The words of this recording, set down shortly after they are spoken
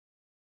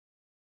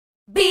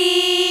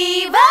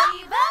Beaver!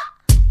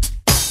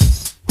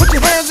 Put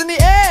your hands in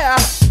the air.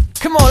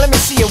 Come on, let me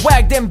see you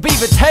wag them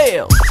beaver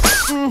tails.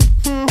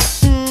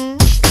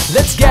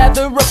 Let's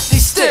gather up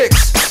these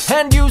sticks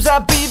and use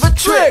our beaver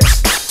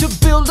tricks to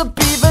build a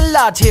beaver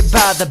lodge here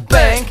by the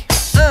bank.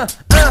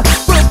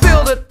 We'll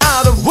build it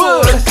out of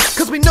wood,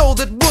 cause we know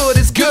that wood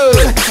is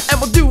good. And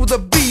we'll do the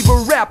beaver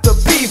rap, the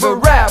beaver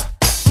rap.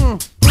 Do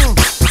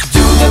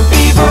the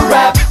beaver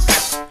rap,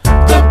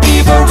 the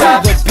beaver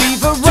rap, the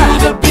beaver rap, do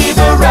the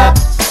beaver rap,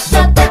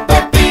 the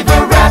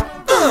beaver rap.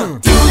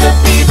 Do the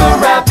beaver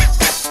rap,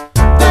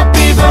 the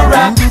beaver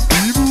rap, do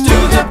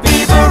the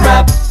beaver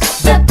rap,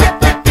 the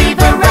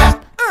beaver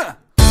rap.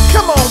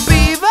 Come on,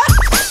 beaver,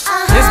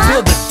 let's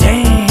build a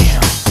dam.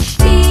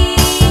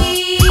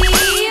 Beaver!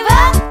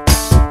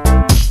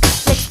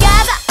 Let's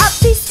gather up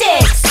these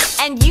sticks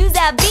and use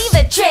our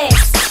beaver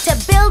tricks to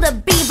build a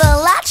beaver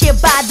lodge here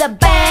by the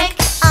bank.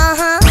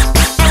 And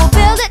we'll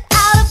build it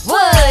out of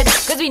wood,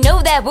 cause we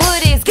know that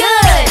wood is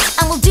good.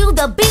 And we'll do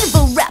the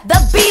beaver rap, the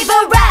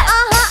beaver rap.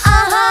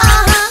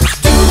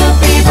 Do the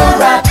beaver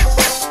rap,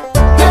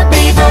 the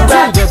beaver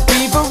rap, the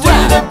beaver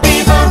rap, the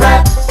beaver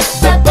rap,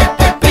 the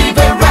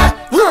beaver rap.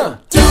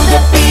 Do the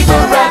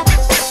beaver rap,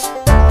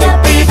 the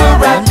beaver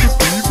rap,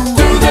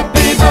 do the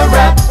beaver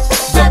rap,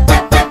 the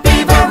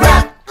beaver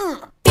rap.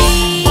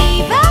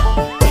 Beaver,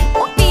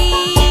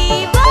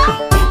 beaver,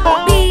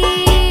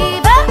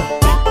 beaver,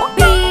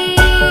 beaver.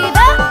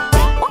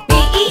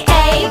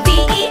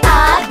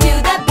 B-E-A-V-E-R, do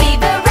the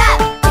beaver rap.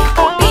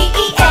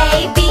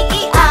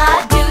 B-E-A-V-E-R,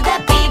 do the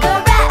beaver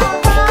rap.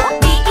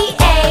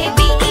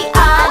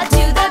 B-E-A-V-E-R,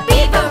 do the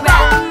beaver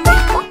rap.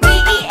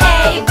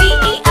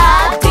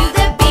 B-E-A-V-E-R, do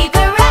the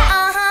beaver rap.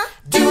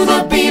 Do the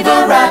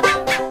beaver rap,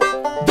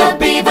 the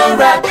beaver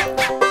rap,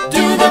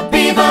 do the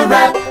beaver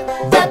rap.